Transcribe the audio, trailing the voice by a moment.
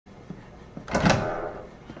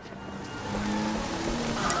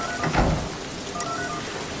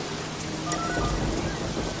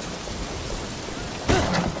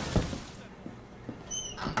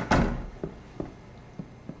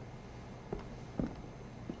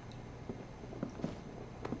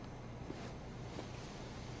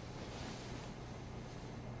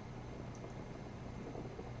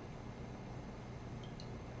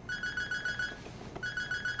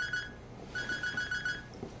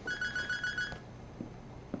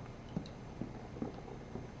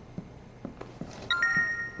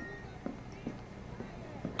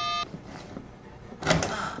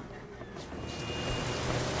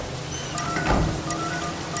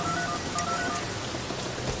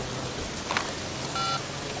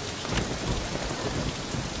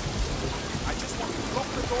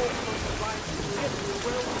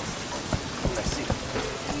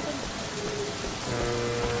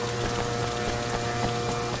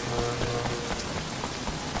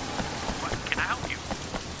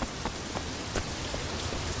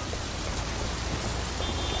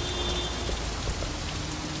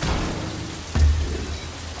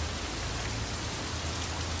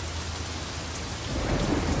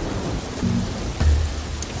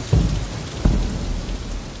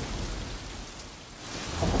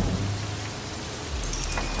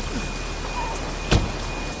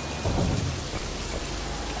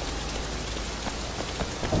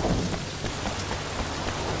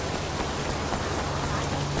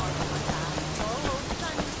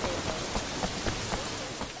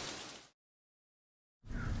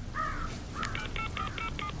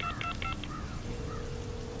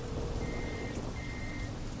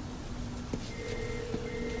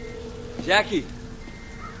Jackie?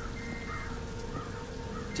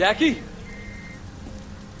 Jackie?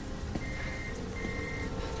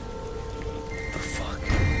 The fuck?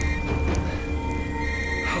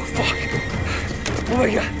 Oh, fuck. Oh my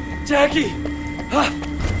god. Jackie! Ah,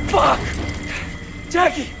 fuck!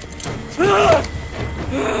 Jackie!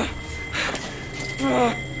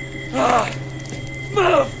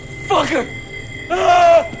 Motherfucker!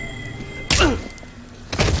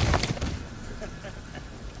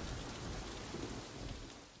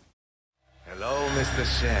 Hello, Mr.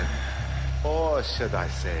 Shen. Or should I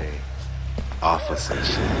say, Officer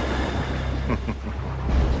Shen.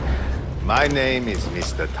 My name is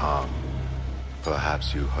Mr. Tong.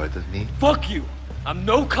 Perhaps you heard of me? Fuck you! I'm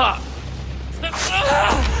no cop!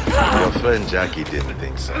 Your friend Jackie didn't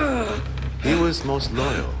think so. He was most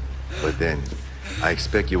loyal, but then I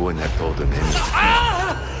expect you wouldn't have told him anything.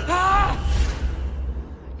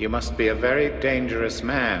 You must be a very dangerous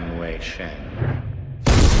man, Wei Shen.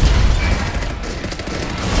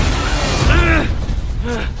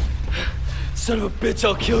 Son of a bitch,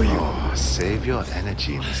 I'll kill you. Oh, save your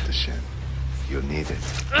energy, Mr. Shen. You'll need it.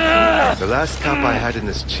 The last cop I had in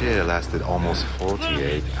this chair lasted almost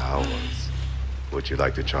 48 hours. Would you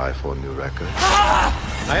like to try for a new record?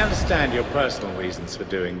 I understand your personal reasons for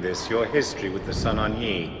doing this, your history with the Sun On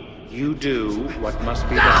Yi. You do what must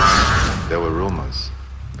be done. There were rumors.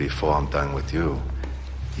 Before I'm done with you,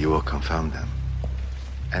 you will confirm them.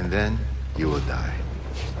 And then you will die.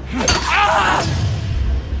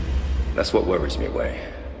 That's what worries me, Wei.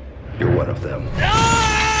 You're one of them.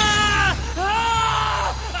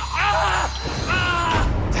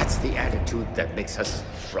 That's the attitude that makes us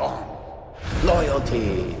strong.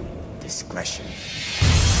 Loyalty, discretion.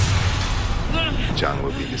 Zhang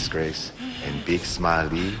will be disgraced, and Big Smile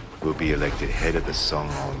Li will be elected head of the Sun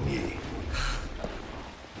On Yi.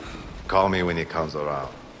 Call me when he comes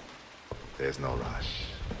around. There's no rush.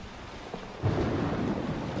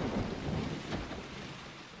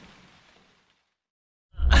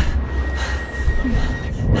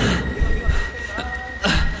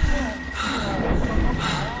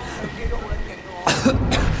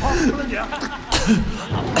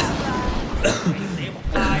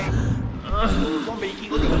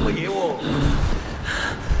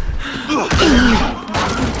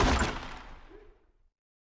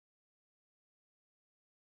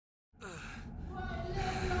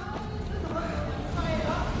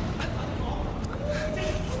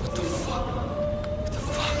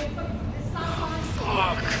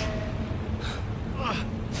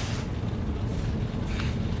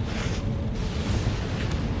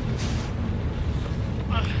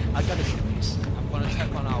 I got a piece. I'm gonna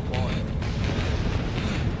check on our boy.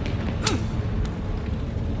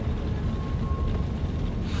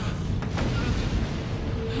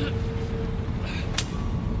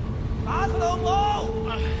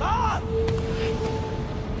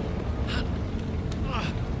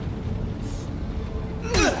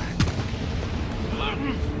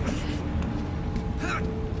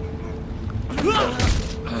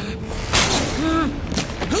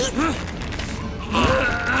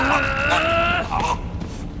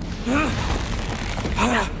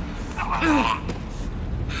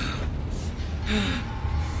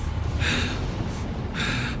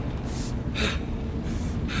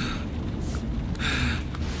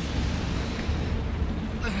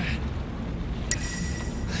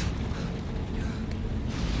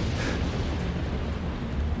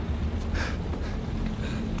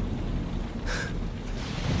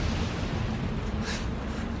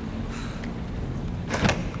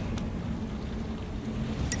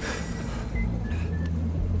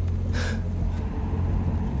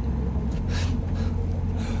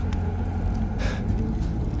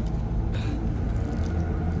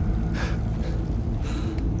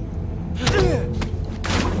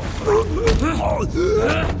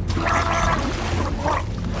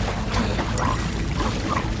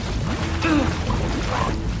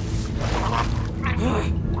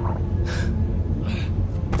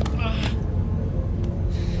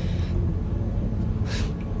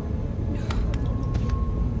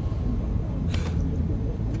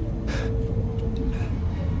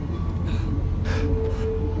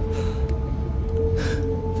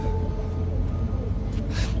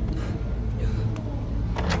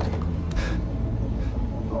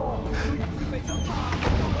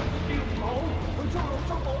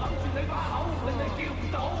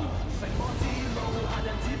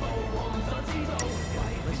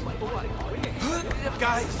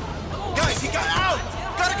 Guys, he got out!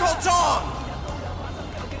 Gotta call Dawn!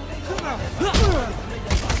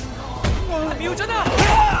 瞄準啊！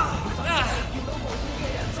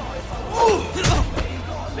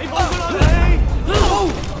你放佢落嚟！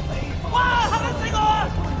哇！嚇死我啊！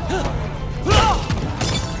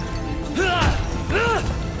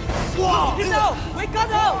哇 ！He's out! We got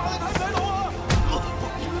out!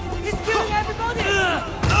 He's killing everybody!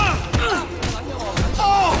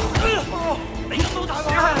 你咁老大鑊！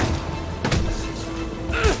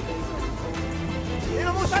你老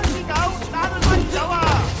母生隻狗，打佢快啲走啊！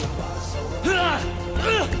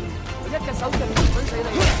我一隻手就揼死你！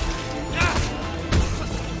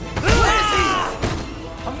咩事？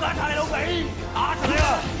冚家鏟你老味，打死你啊！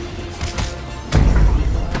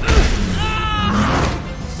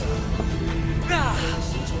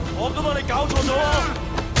我都話你搞錯咗啊！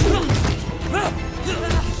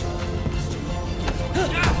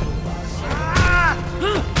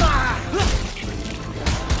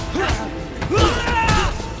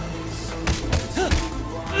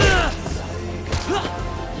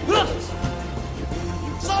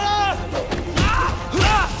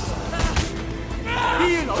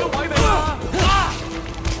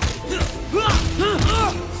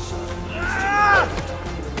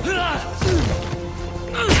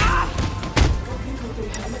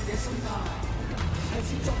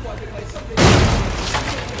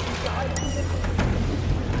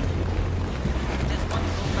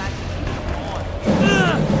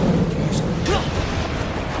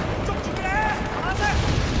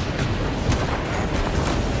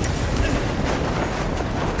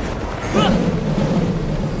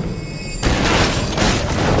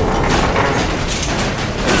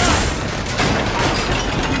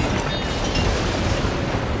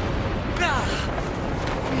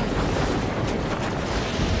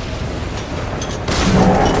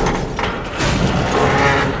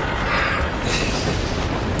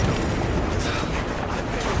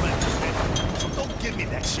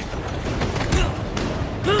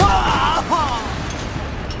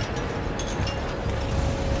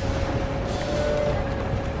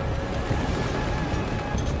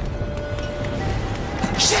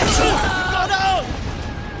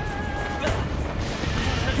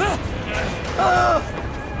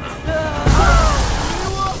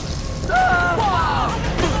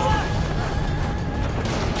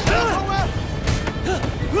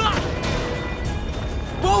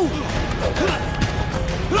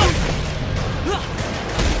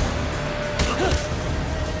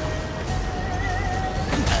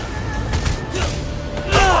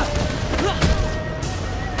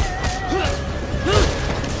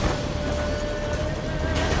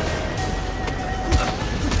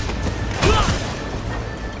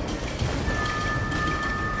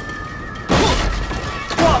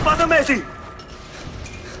 發生咩事？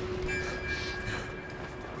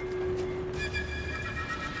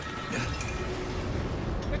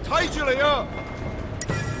你睇住嚟啊！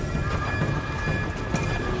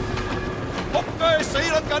仆街死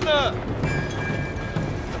撚緊啊！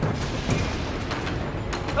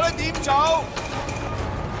睇你點走？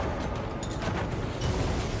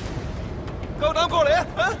夠膽過嚟啊！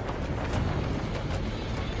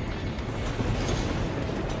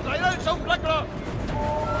手唔甩㗎啦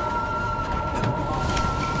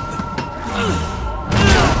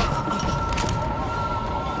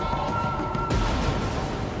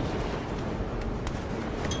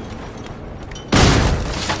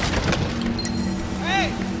！Hey,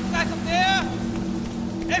 guys up there!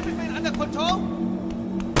 Everything under control?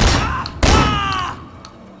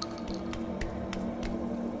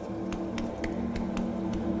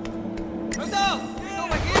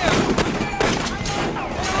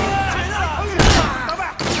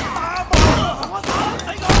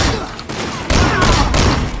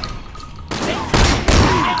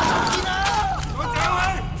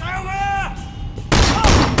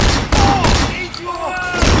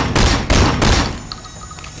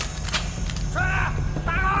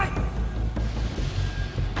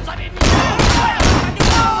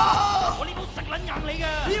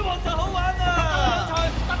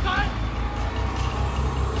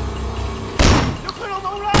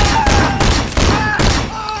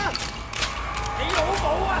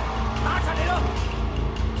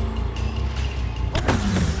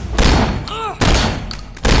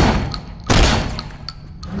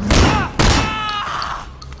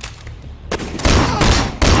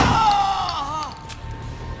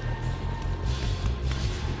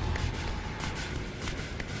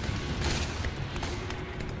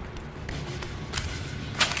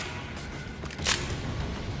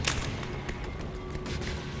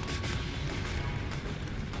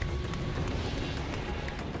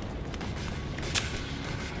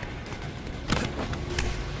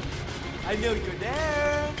 I knew you're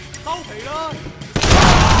there. 收皮啦！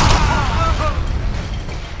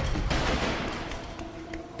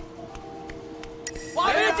話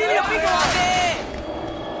俾你知呢個邊個話嘅？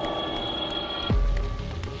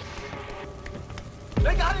你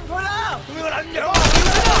搞掂佢啦！仲要個撚樣啊！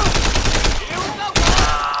屌鳩佢！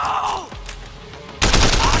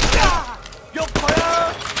喐佢啊！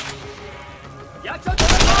一槍做一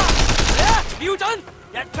個，嚟啊！瞄準，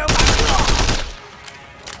一槍打咗。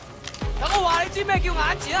 等我話你知咩叫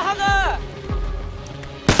眼前一黑啊！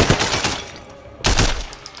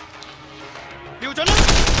瞄準啦，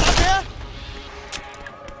打死啊！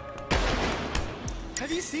睇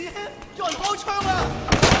啲屎嘅，有人開槍啊！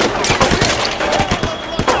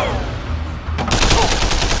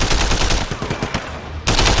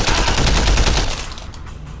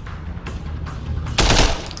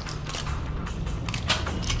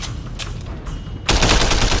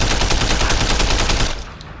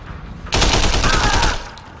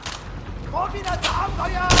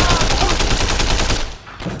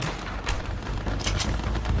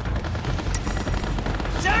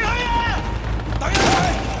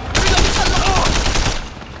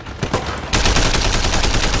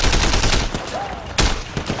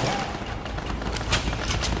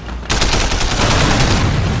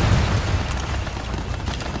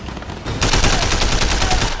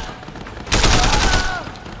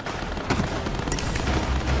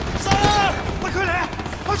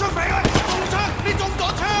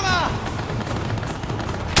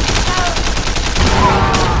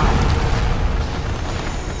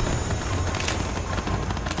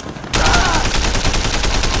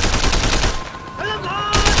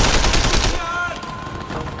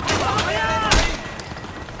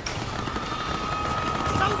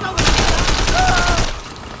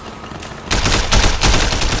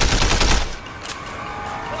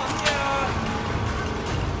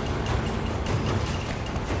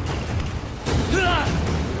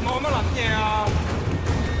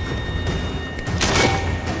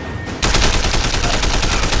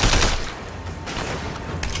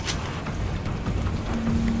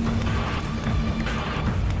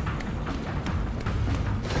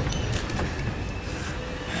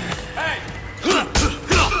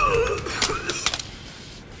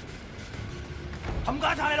冚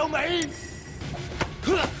家鏟你老味！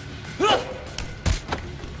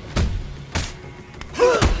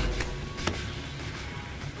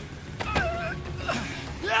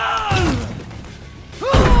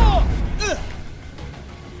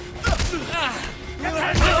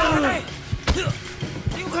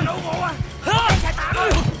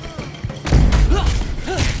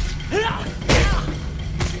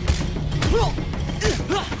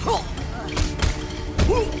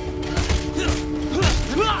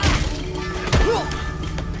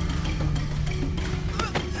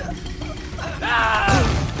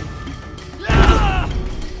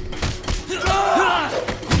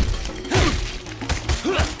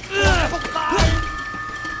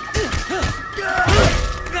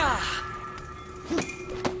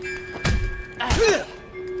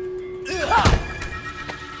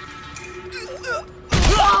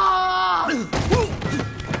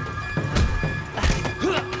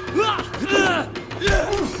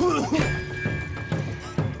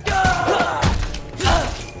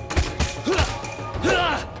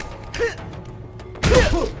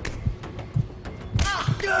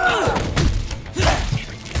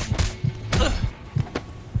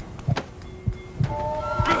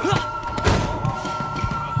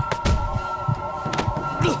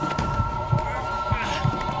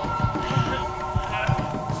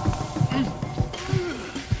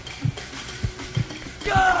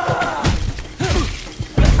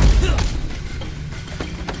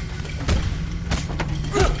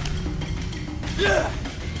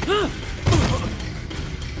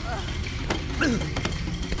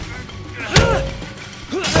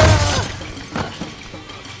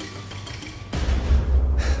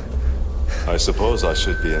 I suppose I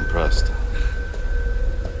should be impressed.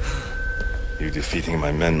 You defeating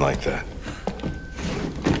my men like that.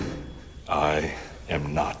 I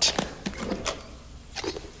am not.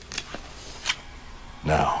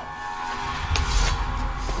 Now,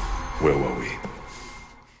 where were we?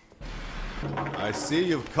 I see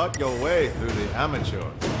you've cut your way through the amateur.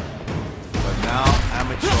 But now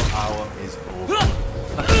amateur hour is over.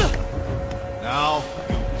 Now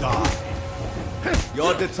you die.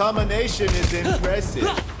 Your determination is impressive.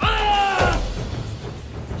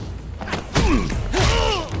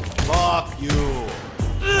 Fuck you.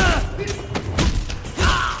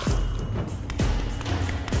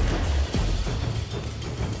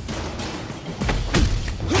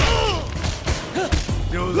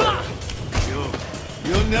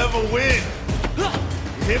 You'll never win.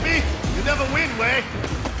 You hear me? You never win, Wei.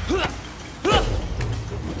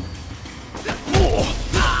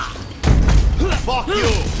 Fuck you.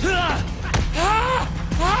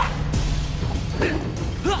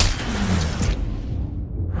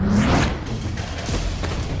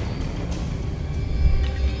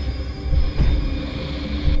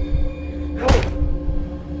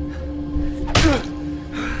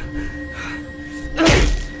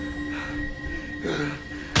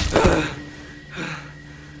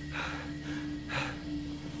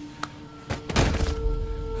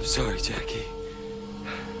 I'm sorry, Jackie.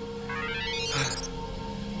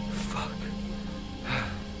 Fuck.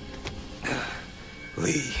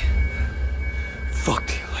 Lee. Fuck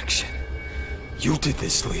the election. You did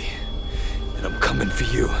this, Lee. And I'm coming for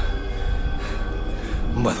you.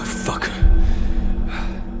 Motherfucker.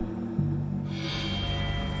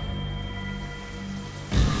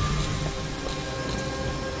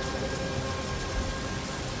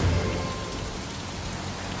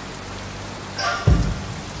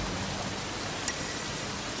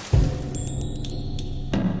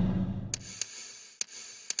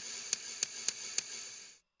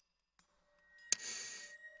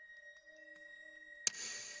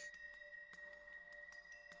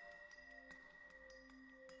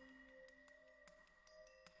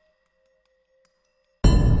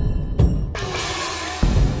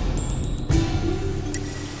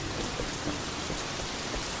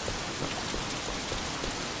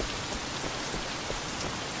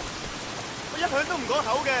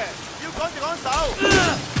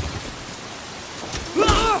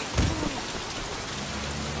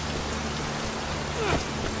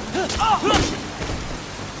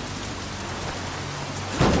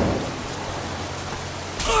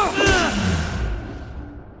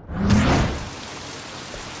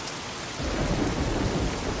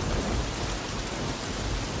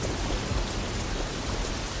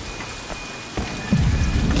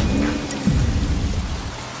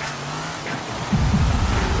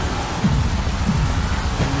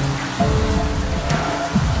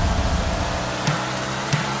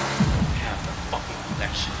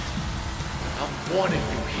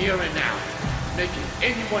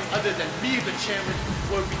 Anyone other than me, the chairman,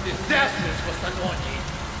 will be disastrous for Sun On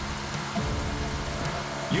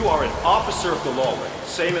Yi. You are an officer of the law, Wei,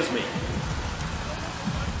 same as me.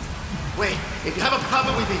 Wait, if you have a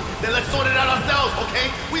problem with me, then let's sort it out ourselves, okay?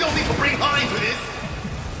 We don't need to bring her into this.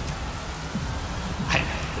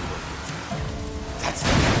 That's the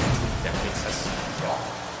attitude that makes us strong.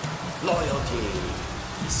 Loyalty,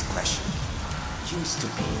 discretion, used to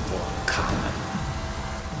be more common.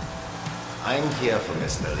 I'm here for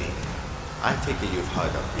Mr. Lee. I take it you've heard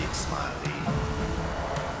of Big Smile Lee.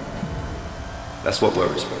 That's what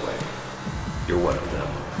worries me, Wei. You're one of them.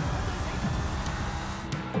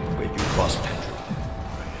 Wei, you crossed Pendrick.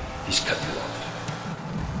 He's cut you off.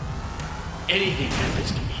 Anything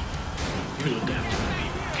happens to me, you look after the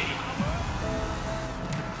people, okay?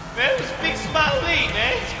 Man, it was Big Smile Lee,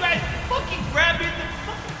 man. This guy fucking grabbed me at the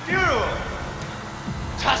fucking funeral.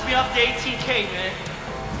 Tossed me off to 18K, man.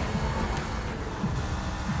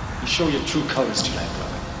 You show your true colors tonight,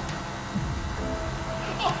 brother.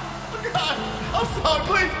 Oh, God! I'm sorry,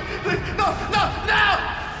 please! No!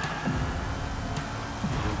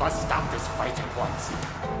 We must stop this fight at once.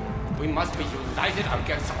 We must be united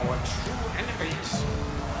against our true enemies.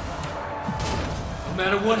 No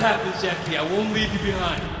matter what happens, Jackie, I won't leave you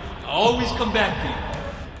behind. I'll always come back for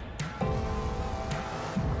you.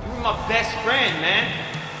 You're my best friend, man.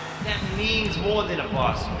 That means more than a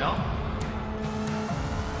boss, you know?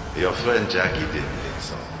 Your friend Jackie didn't think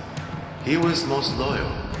so. He was most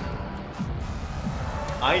loyal.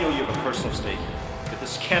 I know you have a personal stake here, but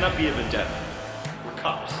this cannot be a vendetta. We're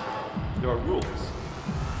cops. There are rules.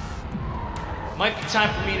 Might be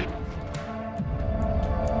time for me to...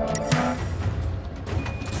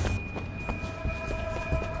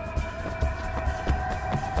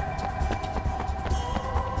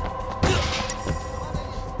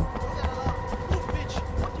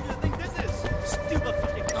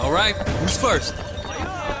 All right, who's first?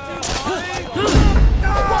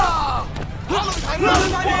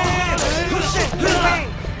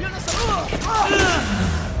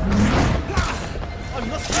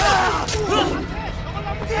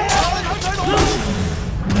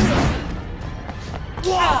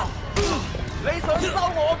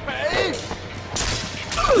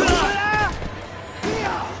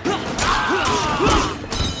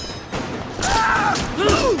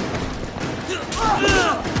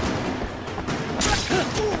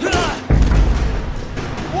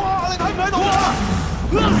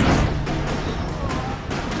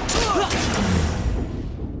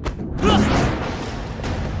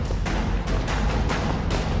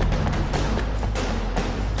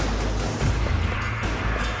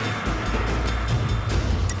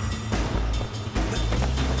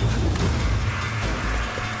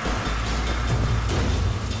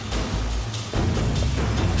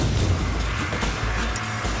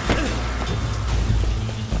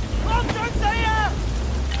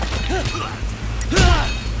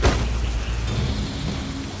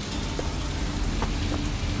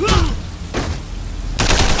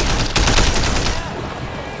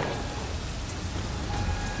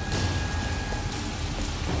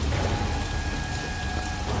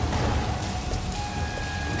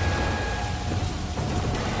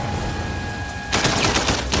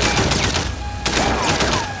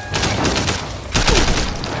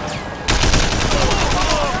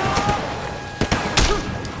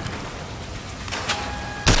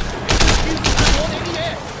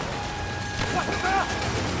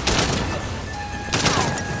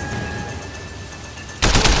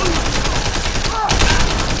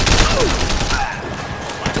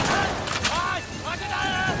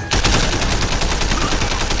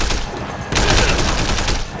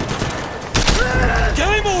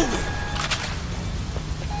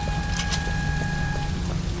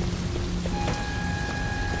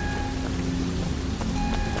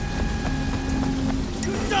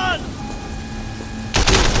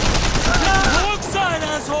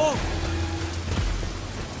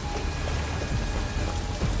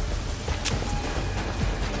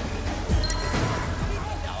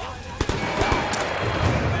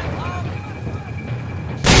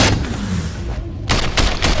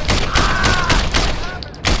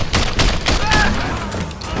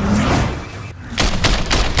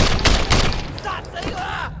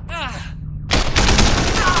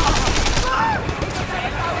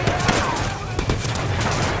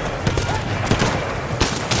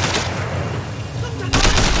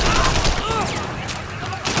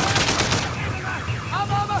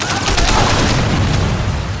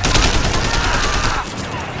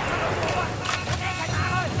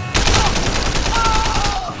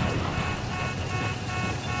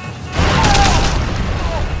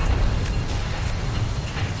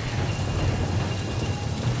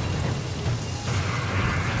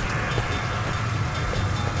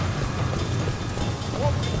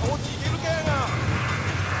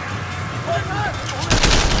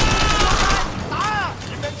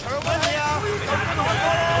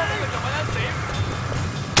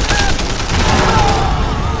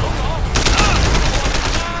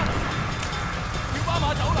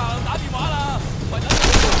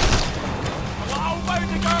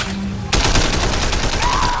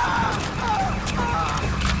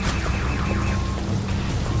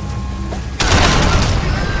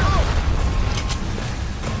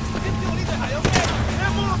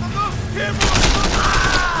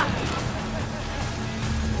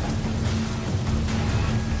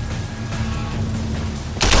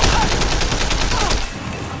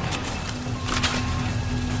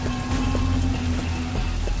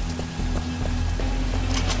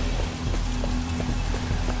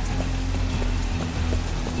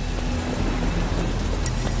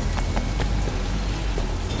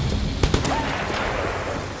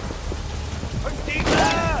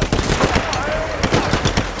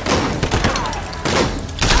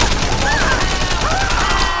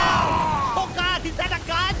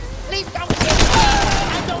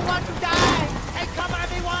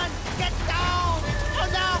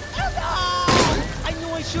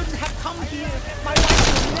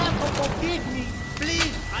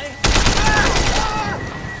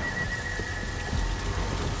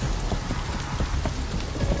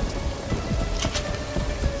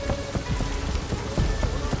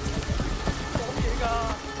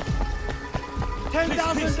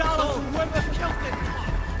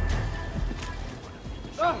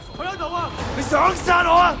 想殺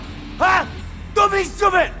我啊？嚇！Don't be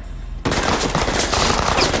stupid!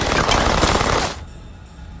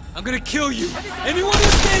 I'm gonna kill you. Anyone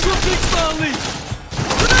who stands with Big Smile leave.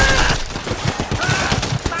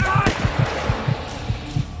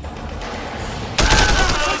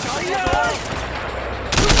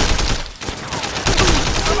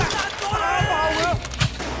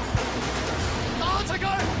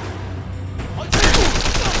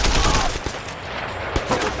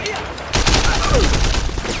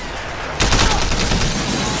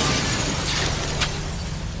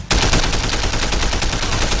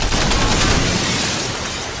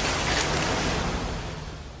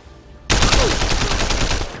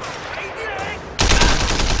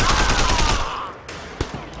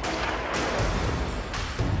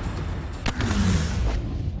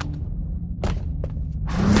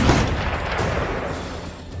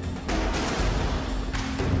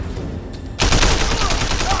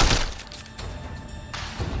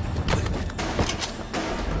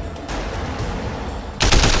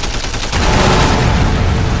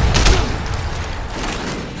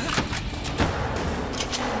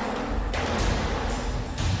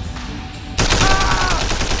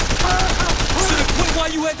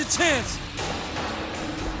 You had the chance.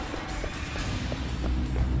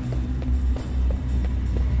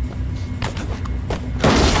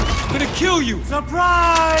 I'm gonna kill you.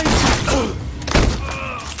 Surprise!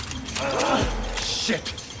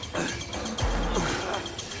 Shit.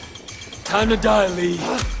 Time to die, Lee.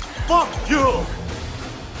 Fuck you!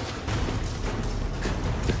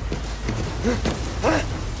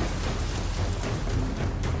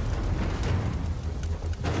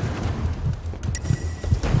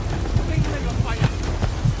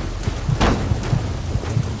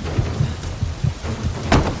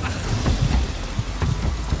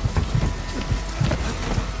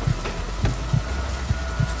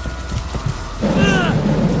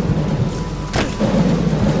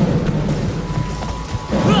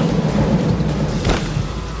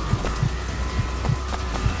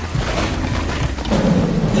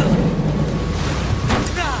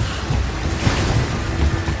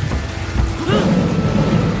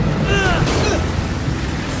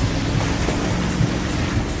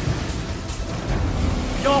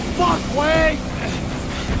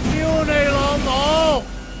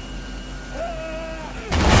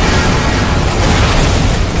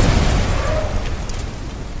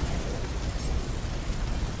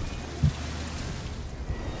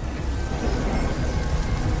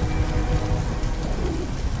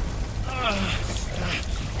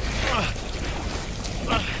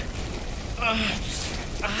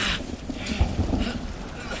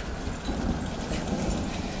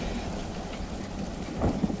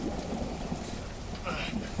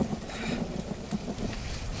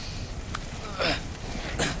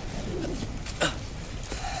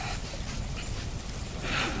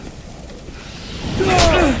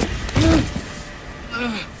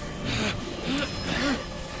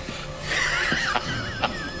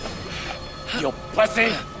 You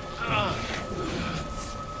pussy!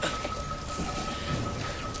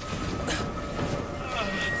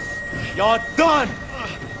 You're done!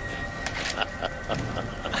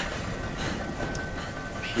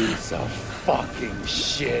 Piece of fucking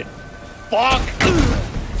shit. Fuck!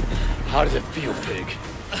 How does it feel, Pig?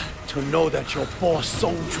 To know that your boss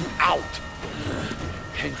sold you out?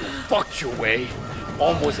 And you fucked your way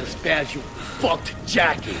almost as bad as you fucked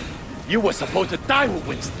Jackie. You were supposed to die with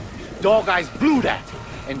Winston. Dog Eyes blew that.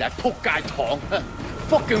 And that poke guy Tong,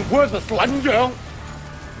 fucking worthless 撚樣.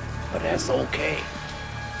 But that's okay.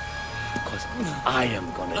 Because I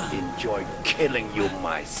am gonna enjoy killing you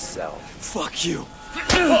myself. Fuck you.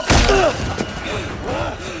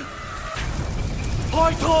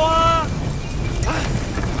 開拖啊！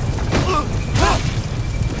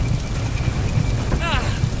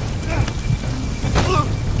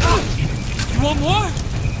 You want more?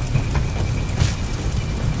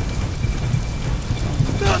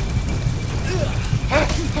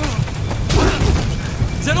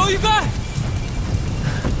 Is that all you got?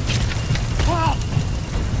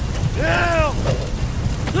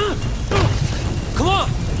 Come on!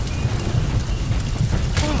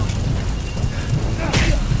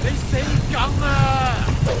 你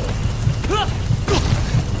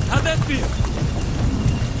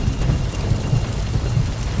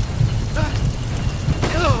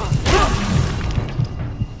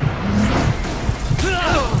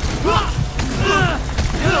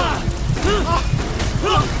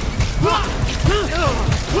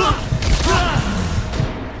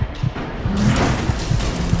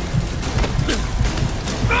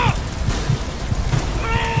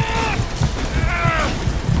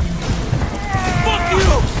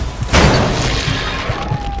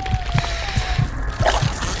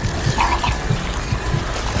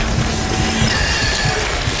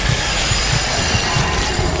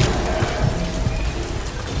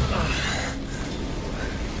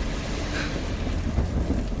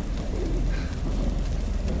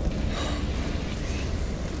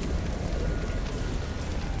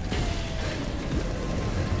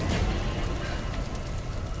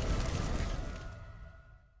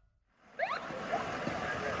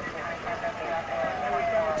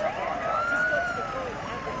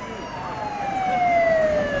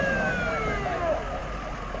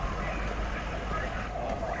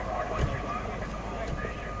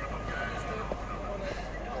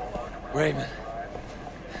Raymond.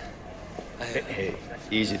 Hey,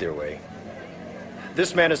 easy there, Wei.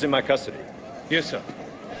 This man is in my custody. Yes, sir.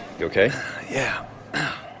 You okay? Yeah.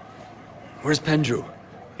 Where's Pendrew?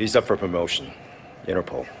 He's up for promotion.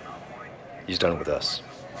 Interpol. He's done with us.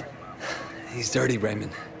 He's dirty,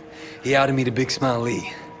 Raymond. He outed me to Big Smile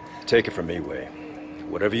Lee. Take it from me, Wei.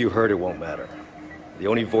 Whatever you heard, it won't matter. The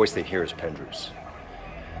only voice they hear is Pendrew's.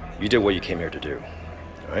 You did what you came here to do,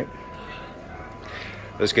 all right?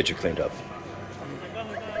 Let's get you cleaned up.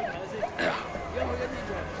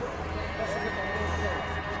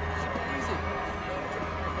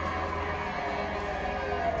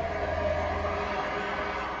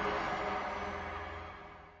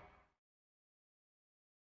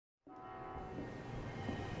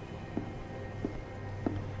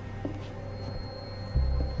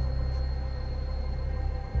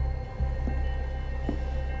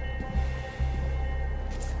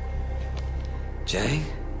 Jay?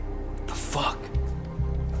 What the fuck?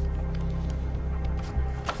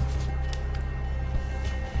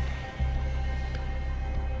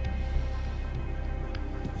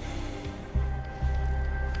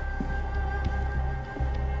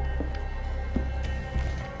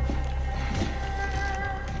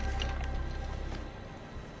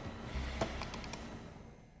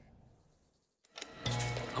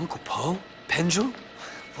 Uncle Po? Pendrew?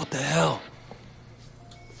 What the hell?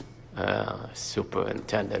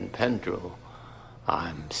 Superintendent Pendrew,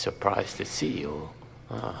 I'm surprised to see you.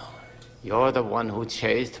 You're the one who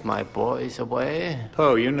chased my boys away?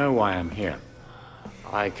 Po, you know why I'm here.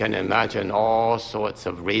 I can imagine all sorts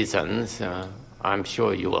of reasons. I'm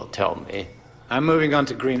sure you will tell me. I'm moving on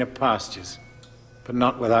to greener pastures, but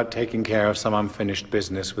not without taking care of some unfinished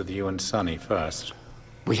business with you and Sonny first.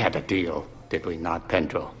 We had a deal, did we not,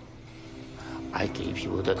 Pendrew? I gave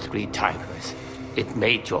you the 3 Tigers. It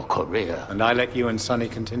made your career. And I let you and Sonny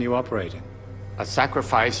continue operating. A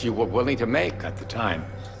sacrifice you were willing to make. At the time.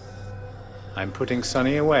 I'm putting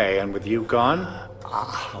Sonny away, and with you gone,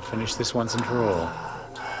 I'll finish this once and for all.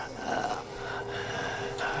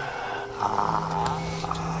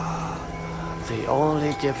 The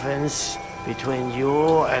only difference between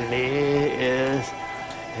you and me is...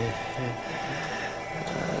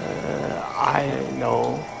 I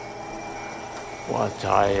know what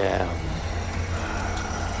I am.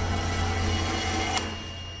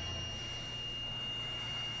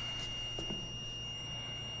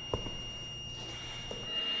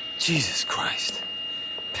 Jesus Christ.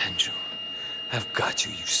 Pendrew, I've got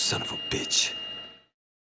you, you son of a bitch.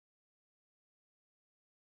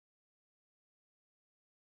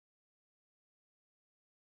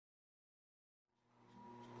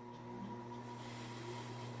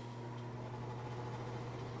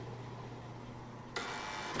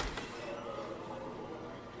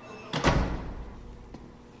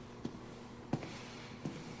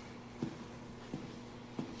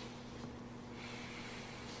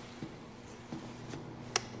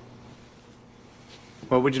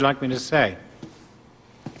 What would you like me to say?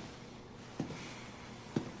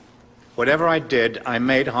 Whatever I did, I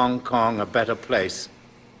made Hong Kong a better place.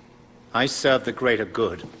 I served the greater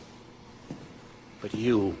good. But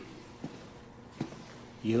you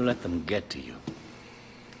let them get to you.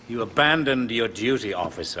 You abandoned your duty,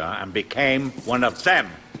 officer, and became one of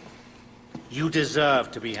them. You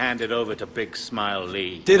deserve to be handed over to Big Smile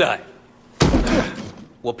Lee. Did I?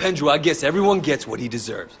 Well, Pendrew, I guess everyone gets what he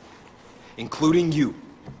deserves. Including you.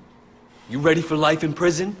 You ready for life in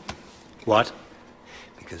prison? What?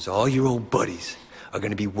 Because all your old buddies are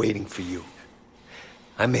gonna be waiting for you.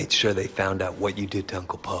 I made sure they found out what you did to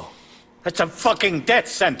Uncle Po. That's a fucking death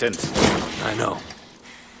sentence. I know.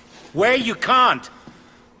 Where you can't.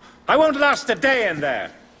 I won't last a day in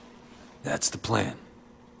there. That's the plan.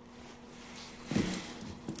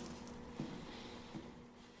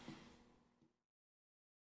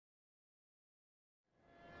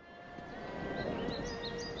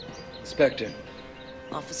 Inspector.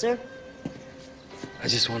 Officer? I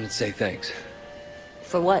just wanted to say thanks.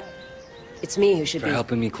 For what? It's me who should For be...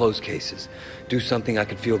 helping me close cases. Do something I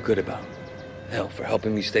could feel good about. Hell, for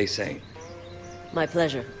helping me stay sane. My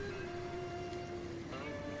pleasure.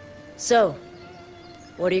 So,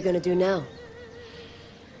 what are you gonna do now?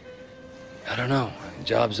 I don't know.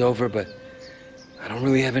 Job's over, but I don't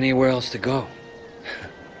really have anywhere else to go.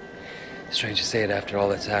 Strange to say it after all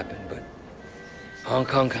that's happened, but Hong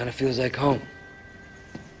Kong kind of feels like home.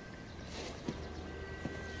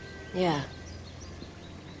 Yeah.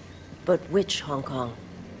 But which Hong Kong,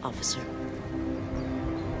 officer?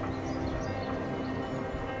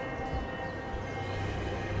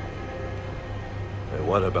 And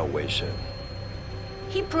what about Wei Shen?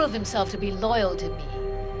 He proved himself to be loyal to me.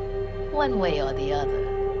 One way or the other.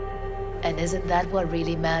 And isn't that what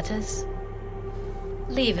really matters?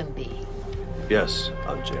 Leave him be. Yes,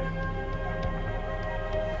 Aunt Jane.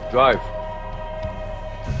 Drive.